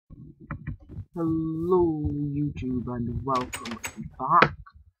Hello YouTube and welcome back.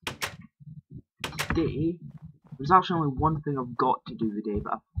 Today, there's actually only one thing I've got to do today,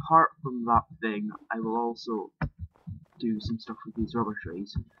 but apart from that thing, I will also do some stuff with these rubber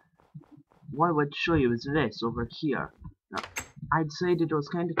trees. What I would show you is this over here. Now, I decided I was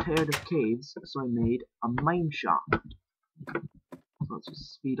kind of tired of caves, so I made a mine shaft. So let's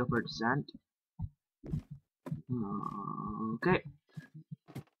just speed up our descent. Okay.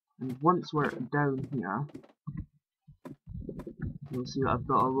 And once we're down here, you'll see that I've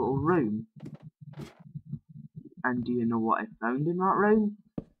got a little room. And do you know what I found in that room?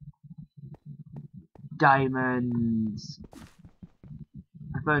 Diamonds!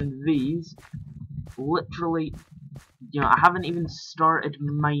 I found these, literally, I haven't even started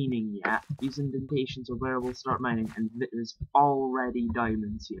mining yet. These indentations are where we'll start mining, and there's already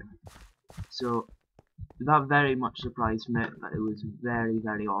diamonds here. So, that very much surprised me, but it was very,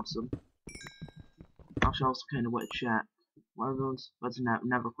 very awesome. Actually, I also kind of want to check. What are those? That's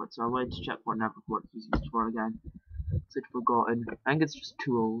never quit, so I wanted to check what never quit was used for again. I'd forgotten. I think it's just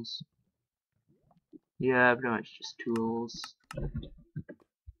tools. Yeah, pretty much just tools.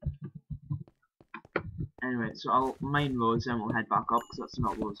 Anyway, so I'll mine those and we'll head back up because that's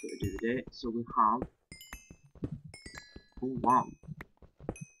not what I was going to do today. So we have, oh wow,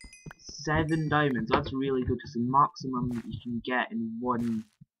 7 diamonds. That's really good because the maximum you can get in one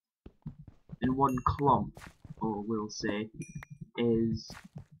clump, or we'll say, is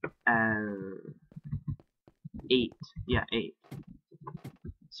 8. Yeah, 8.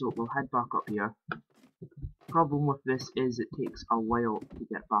 So we'll head back up here. Problem with this is it takes a while to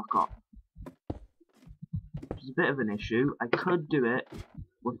get back up, which is a bit of an issue. I could do it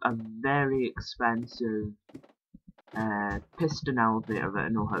with a very expensive piston elevator that I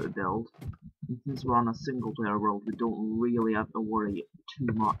know how to build. And since we're on a single player world, we don't really have to worry too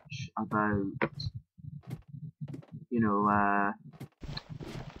much about,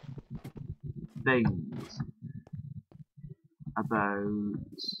 things. About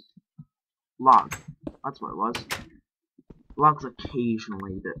lag. That's what it was. Lags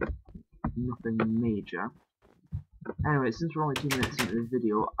occasionally, but nothing major. Anyway, since we're only 2 minutes into the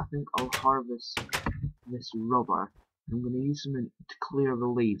video, I think I'll harvest this rubber. I'm going to use something to clear the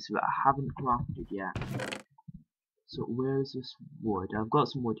leaves that I haven't crafted yet. So where's this wood? I've got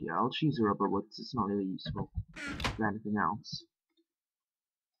some wood here. I'll choose the rubber wood because it's not really useful for anything else.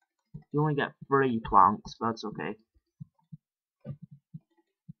 You only get 3 planks, but that's okay.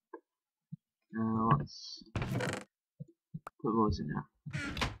 Let's put those in there.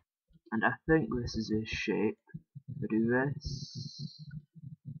 And I think this is his shape. If I do this...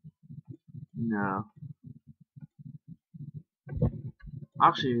 No.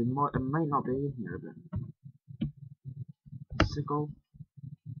 Actually, it might not be in here, but... Sickle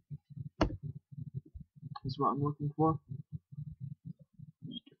is what I'm looking for.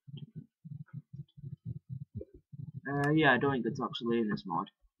 Yeah, I don't think it's actually in this mod.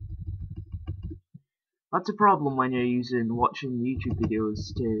 That's a problem when you're watching YouTube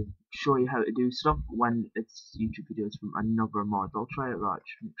videos to show you how to do stuff when it's YouTube videos from another mod. I'll try it right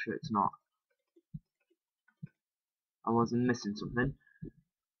to make sure it's not. I wasn't missing something.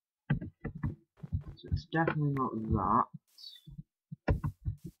 So it's definitely not that.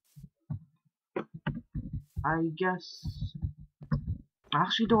 I guess I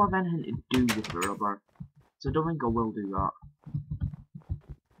actually don't have anything to do with the rubber, so I don't think I will do that.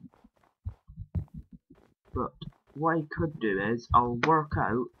 But what I could do is I'll work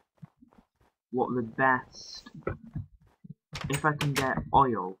out what the best, if I can get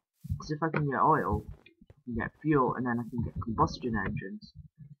oil, because if I can get oil, I can get fuel, and then I can get combustion engines.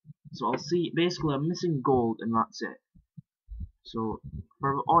 So I'll see, basically I'm missing gold and that's it. So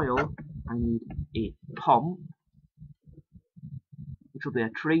for oil, I need a pump, which will be a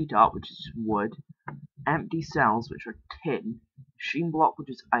tree top, which is wood, empty cells, which are tin, machine block, which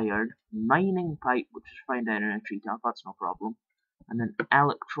is iron, mining pipe, which is found down in a tree top, that's no problem, and then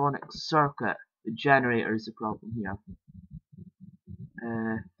electronic circuit. The generator is the problem here.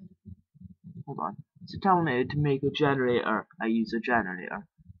 Hold on. So tell me to make a generator, I use a generator.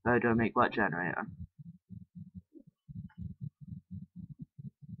 How do I make that generator?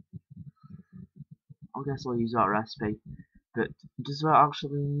 I guess I'll use that recipe. But does that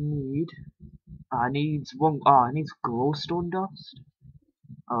actually need? I needs one. Oh, it needs glowstone dust.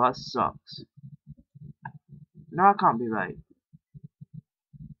 Oh, that sucks. No, that can't be right.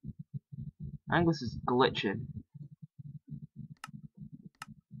 I think this is glitching.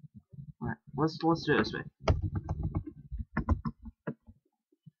 Right, let's do it this way.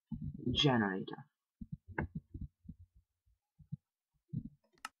 Generator.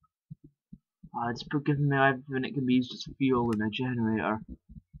 It's giving me everything it can be used as fuel in a generator.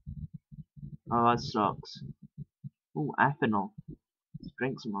 Oh, that sucks. Oh, ethanol. Let's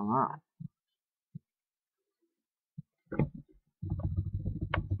drink some of that.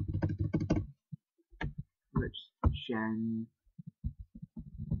 Which generator.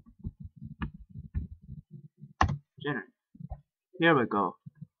 Here we go.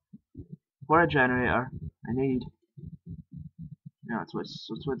 For a generator, I need. Yeah, that's what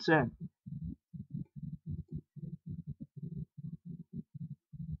it's saying.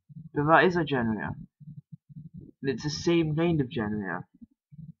 But that is a generator. And it's the same kind of generator.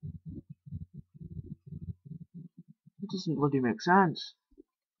 It doesn't bloody make sense.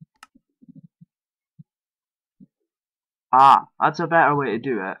 Ah, that's a better way to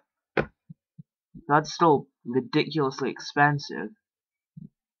do it. That's still ridiculously expensive.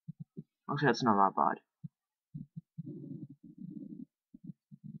 Actually, that's not that bad.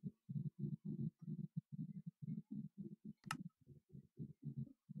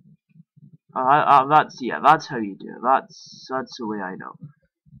 That's how you do it. That's the way I know.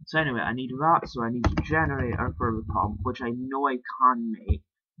 So anyway, I need that, so I need a generator for the pump, which I know I can make,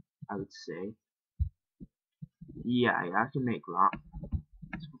 I would say. Yeah, I can make that.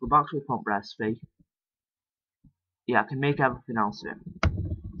 So we'll go back to the pump recipe. Yeah, I can make everything else in.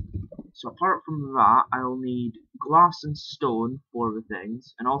 So apart from that, I'll need glass and stone for the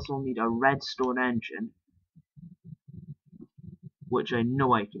things, and also need a redstone engine, which I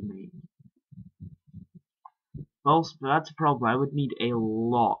know I can make. Also, but that's a problem, I would need a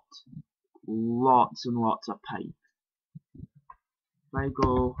lots and lots of pipe. If I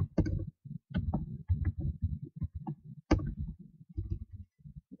go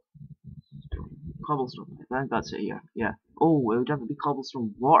cobblestone pipe, I think that's it here, yeah. Oh, it would definitely be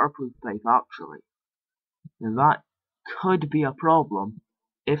cobblestone waterproof pipe actually. Now that could be a problem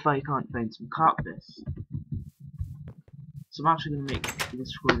if I can't find some cactus. So I'm actually going to make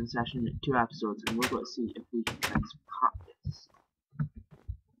this recording session in 2 episodes, and we're going to see if we can find some cactus.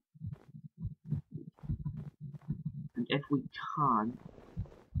 And if we can,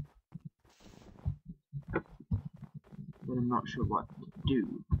 then I'm not sure what to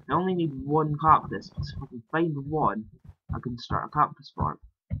do. I only need 1 cactus, so if I can find 1, I can start a cactus farm.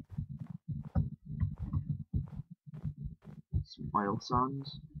 Some oil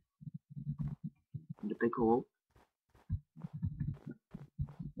sands. And a big hole.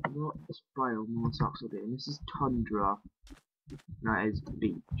 What's biomass oxide? And this is tundra. That is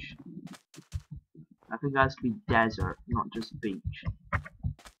beach. I think that has to be desert, not just beach.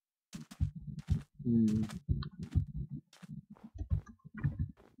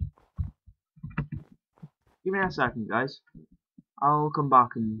 Give me a second, guys. I'll come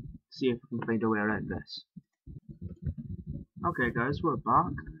back and see if we can find a way around this. Okay, guys, we're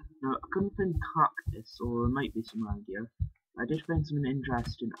back. Now, I couldn't find cactus, or there might be some around here. I did find something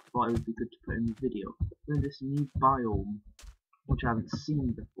interesting. I thought it would be good to put in the video. Found this new biome, which I haven't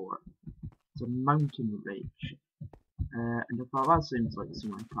seen before. It's a mountain ridge. And I thought that seems like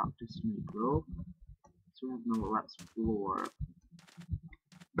somewhere cactus may grow. So we have no let's explore.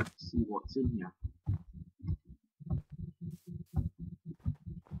 Let's see what's in here.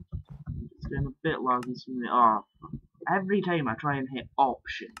 It's getting a bit laggy for me. Oh, every time I try and hit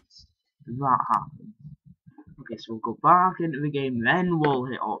options, that happens. Okay, so we'll go back into the game, then we'll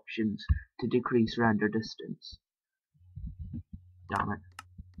hit options to decrease render distance. Damn it.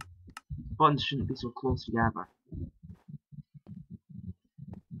 Buttons shouldn't be so close together.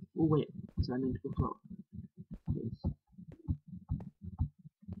 Oh wait, so I need to go close. Yes.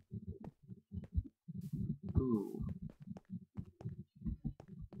 Ooh.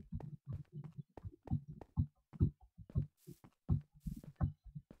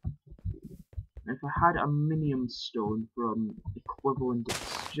 If I had a minium stone from equivalent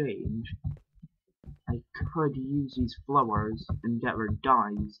exchange, I could use these flowers and get rid of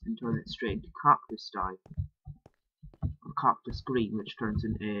dyes and turn it straight into cactus dye. Or cactus green, which turns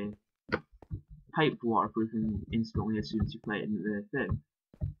into pipe waterproofing instantly as soon as you play it into the thing.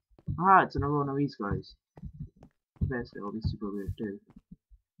 Ah, it's another one of these guys. Basically, all these super weird too.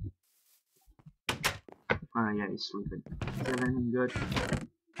 Ah, yeah, he's sleeping. Is everything good?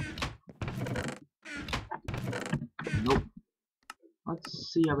 Nope.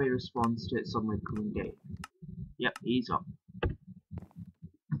 Let's see how he responds to it suddenly becoming day. Yep, he's up.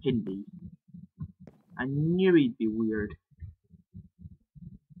 Hindi. I knew he'd be weird.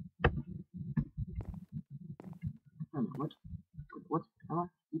 What? What? How much?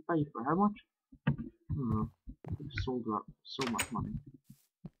 You pay for how much? I don't know. I've sold up so much money.